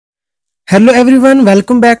Hello everyone,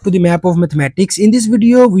 welcome back to the map of mathematics. In this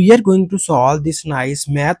video, we are going to solve this nice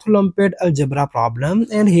math Olympiad algebra problem,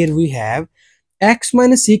 and here we have x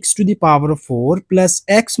minus 6 to the power of 4 plus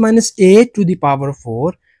x minus 8 to the power of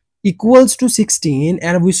 4 equals to 16,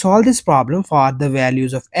 and we solve this problem for the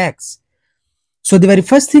values of x. So the very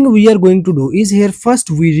first thing we are going to do is here first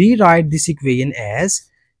we rewrite this equation as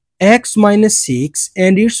x minus 6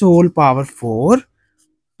 and its whole power 4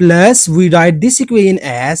 plus we write this equation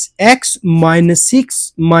as x minus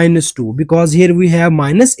 6 minus 2, because here we have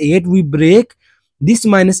minus 8, we break this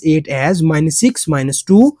minus 8 as minus 6 minus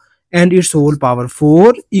 2 and its whole power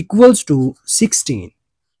 4 equals to 16.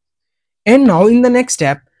 And now in the next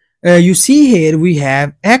step, you see here we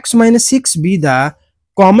have x minus 6 be the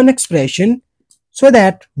common expression, so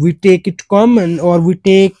that we take it common, or we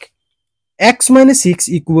take x minus 6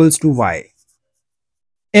 equals to y,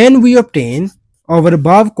 and we obtain our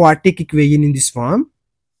above quadratic equation in this form: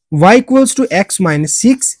 y equals to x minus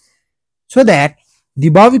 6, so that the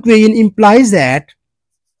above equation implies that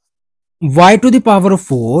y to the power of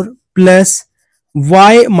 4 plus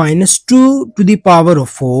y minus 2 to the power of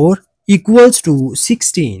 4 equals to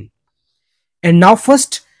 16. And now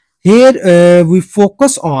first here we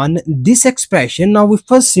focus on this expression. Now we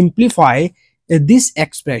first simplify this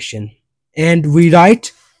expression, and we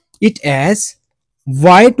write it as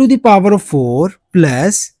y to the power of 4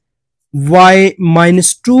 plus y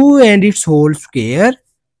minus 2 and its whole square,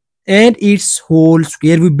 and its whole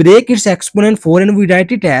square, we break its exponent 4 and we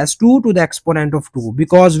write it as 2 to the exponent of 2,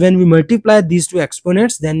 because when we multiply these two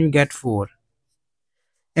exponents then we get 4,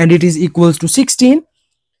 and it is equals to 16.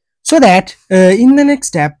 So that in the next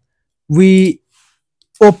step we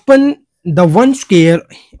open the one square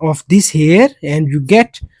of this here, and you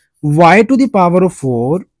get y to the power of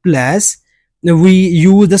 4 plus we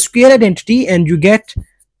use the square identity, and you get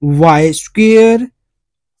y square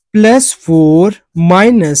plus 4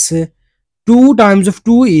 minus 2 times of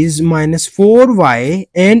 2 is minus 4y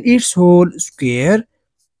and its whole square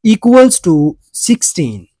equals to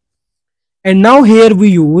 16. And now here we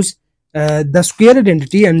use the square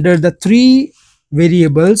identity under the three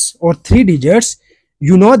variables or three digits.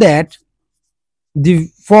 You know that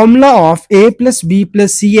the formula of a plus b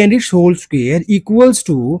plus c and its whole square equals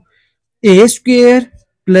to a square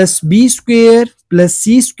plus b square plus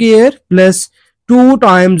c square plus 2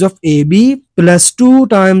 times of ab plus 2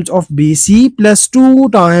 times of bc plus 2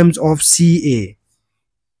 times of ca.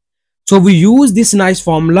 So we use this nice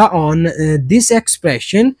formula on this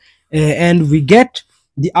expression, and we get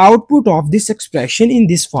the output of this expression in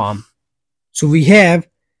this form. So we have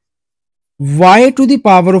y to the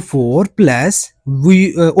power of 4 plus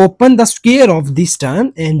we open the square of this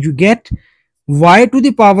term, and you get y to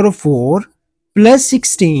the power of 4 plus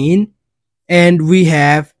 16, and we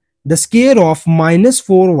have the square of minus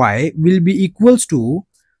 4y will be equals to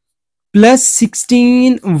plus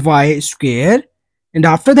 16y square, and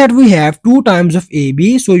after that we have 2 times of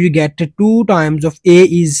ab, so you get 2 times of a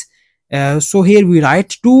is so here we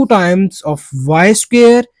write 2 times of y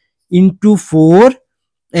square into 4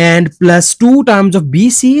 and plus 2 times of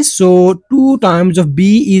bc, so 2 times of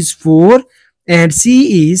b is 4 and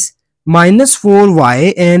c is minus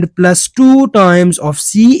 4y and plus 2 times of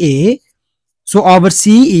ca, so our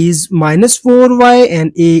c is minus 4y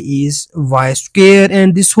and a is y square,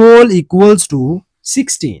 and this whole equals to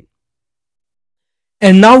 16.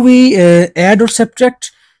 And now we add or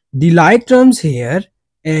subtract the like terms here,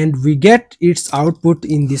 and we get its output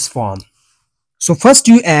in this form. So first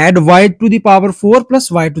you add y to the power 4 plus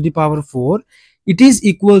y to the power 4, it is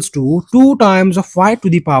equals to 2 times of y to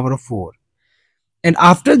the power of 4. And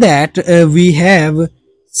after that we have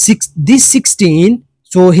this 16,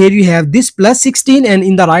 so here you have this plus 16, and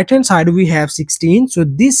in the right hand side we have 16, so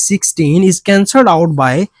this 16 is cancelled out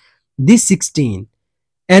by this 16,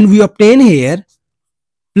 and we obtain here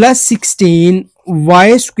plus 16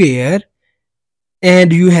 y square,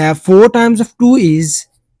 and you have 4 times of 2 is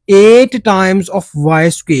 8 times of y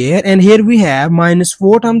square, and here we have minus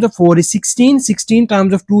 4 times of 4 is 16, 16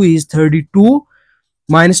 times of 2 is 32,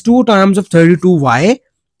 minus 2 times of 32y,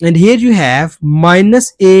 and here you have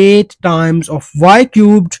minus 8 times of y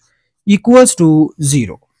cubed equals to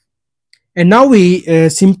 0. And now we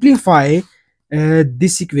simplify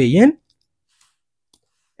this equation,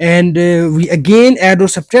 and we again add or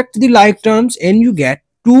subtract the like terms, and you get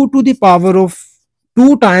 2 to the power of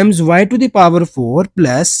 2 times y to the power 4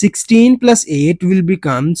 plus 16 plus 8 will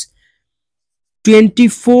becomes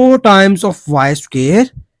 24 times of y square,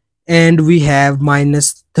 and we have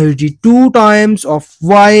minus 32 times of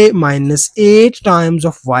y minus 8 times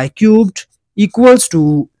of y cubed equals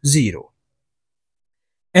to 0.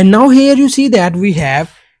 And now here you see that we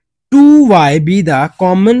have 2y be the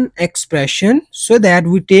common expression, so that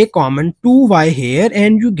we take common 2y here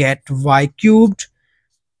and you get y cubed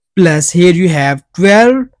plus here you have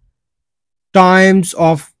 12 times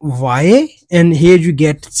of y, and here you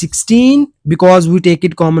get 16 because we take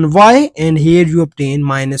it common y, and here you obtain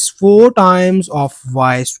minus 4 times of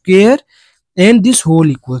y square, and this whole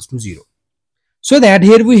equals to 0. So that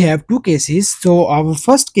here we have two cases. So our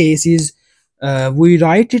first case is we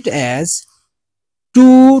write it as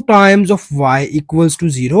 2 times of y equals to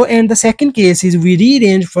 0, and the second case is we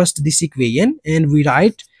rearrange first this equation and we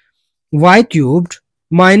write y cubed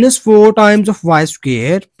minus 4 times of y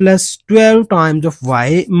square plus 12 times of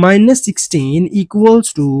y minus 16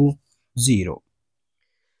 equals to 0.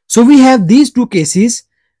 So we have these two cases.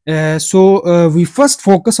 We first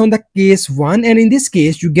focus on the case 1, and in this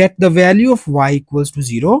case you get the value of y equals to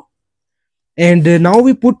 0, and now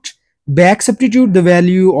we put back substitute the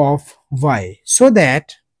value of y, so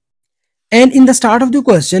that, and in the start of the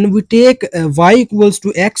question we take y equals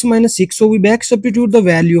to x minus 6, so we back substitute the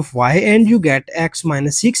value of y and you get x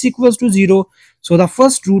minus 6 equals to 0. So the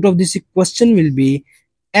first root of this question will be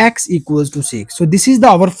x equals to 6. So this is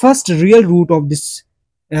our first real root of this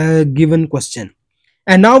given question.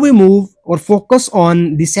 And now we move or focus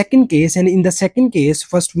on the second case, and in the second case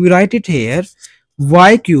first we write it here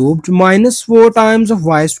y cubed minus 4 times of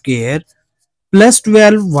y square plus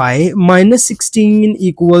 12y minus 16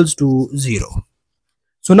 equals to 0.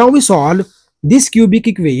 So now we solve this cubic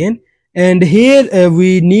equation, and here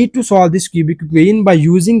we need to solve this cubic equation by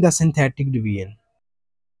using the synthetic division.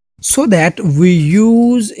 So that we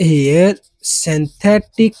use here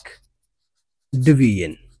synthetic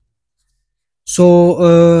division.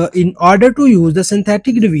 So in order to use the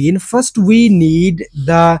synthetic division, first we need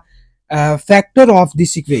the factor of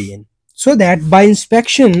this equation, so that by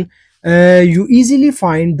inspection you easily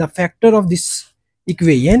find the factor of this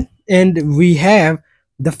equation, and we have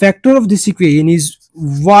the factor of this equation is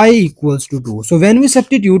y equals to 2. So when we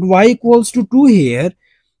substitute y equals to 2 here,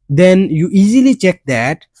 then you easily check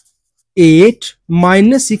that 8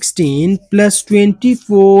 minus 16 plus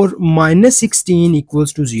 24 minus 16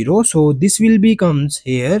 equals to 0. So this will becomes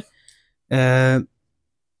here uh,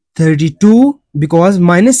 32, because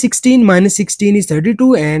minus 16 is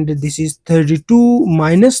 32, and this is 32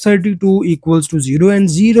 minus 32 equals to 0, and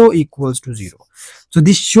 0 equals to 0. So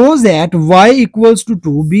this shows that y equals to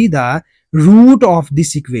 2 be the root of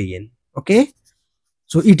this equation. Okay,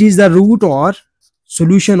 so it is the root or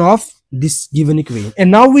solution of this given equation.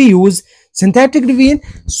 And now we use synthetic division.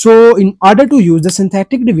 So in order to use the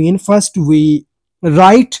synthetic division, first we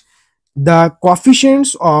write the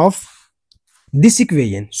coefficients of this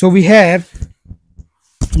equation. So we have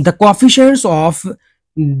the coefficients of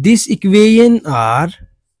this equation are,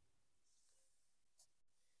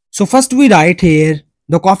 so first we write here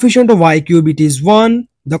the coefficient of y cube, it is 1,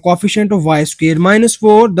 the coefficient of y square minus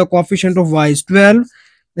 4, the coefficient of y is 12,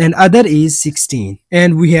 and other is 16,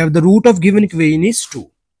 and we have the root of given equation is 2.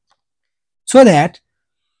 So that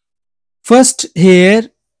first here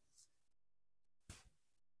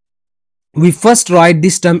we first write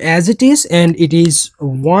this term as it is, and it is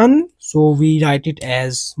 1, so we write it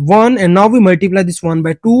as 1, and now we multiply this 1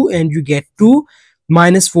 by 2 and you get 2,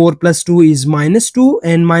 minus 4 plus 2 is minus 2,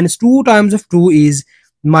 and minus 2 times of 2 is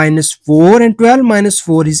minus 4, and 12 minus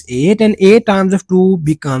 4 is 8, and 8 times of 2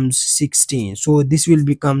 becomes 16. So this will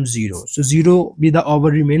become 0. So 0 be the our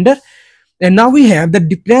remainder. And now we have the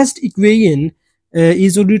depressed equation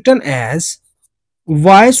is written as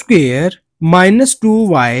y square minus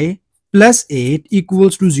 2y plus 8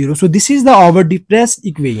 equals to 0. So this is the our depressed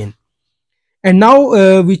equation. And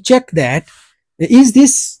now we check that is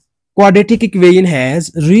this quadratic equation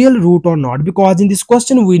has real root or not, because in this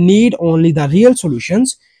question we need only the real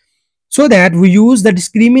solutions. So that we use the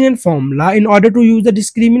discriminant formula. In order to use the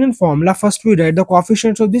discriminant formula, first we write the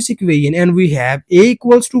coefficients of this equation, and we have a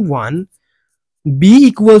equals to 1, b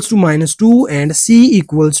equals to minus 2, and c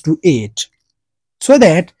equals to 8. So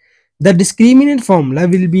that the discriminant formula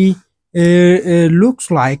will be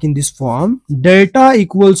looks like in this form: delta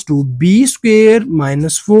equals to b square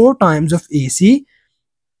minus 4 times of ac.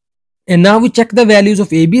 And now we check the values of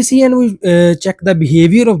abc, and we check the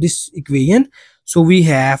behavior of this equation. So we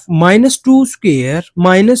have minus 2 square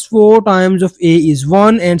minus 4 times of a is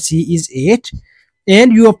 1 and c is 8,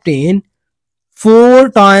 and you obtain 4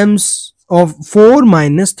 times of 4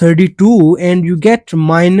 minus 32, and you get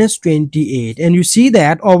minus 28, and you see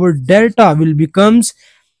that our delta will becomes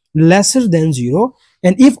lesser than 0.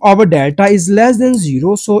 And if our delta is less than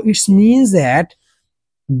 0, so it means that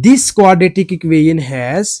this quadratic equation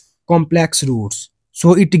has complex roots,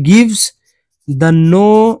 so it gives the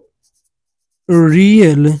no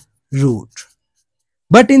real root.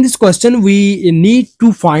 But in this question, we need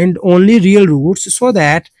to find only real roots, so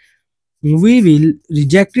that we will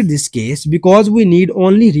reject this case because we need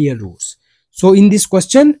only real roots. So in this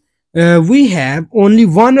question, we have only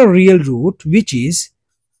one real root, which is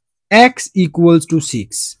x equals to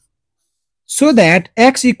 6. So that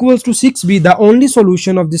x equals to 6 be the only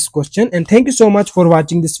solution of this question. And thank you so much for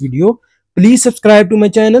watching this video. Please subscribe to my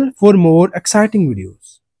channel for more exciting videos.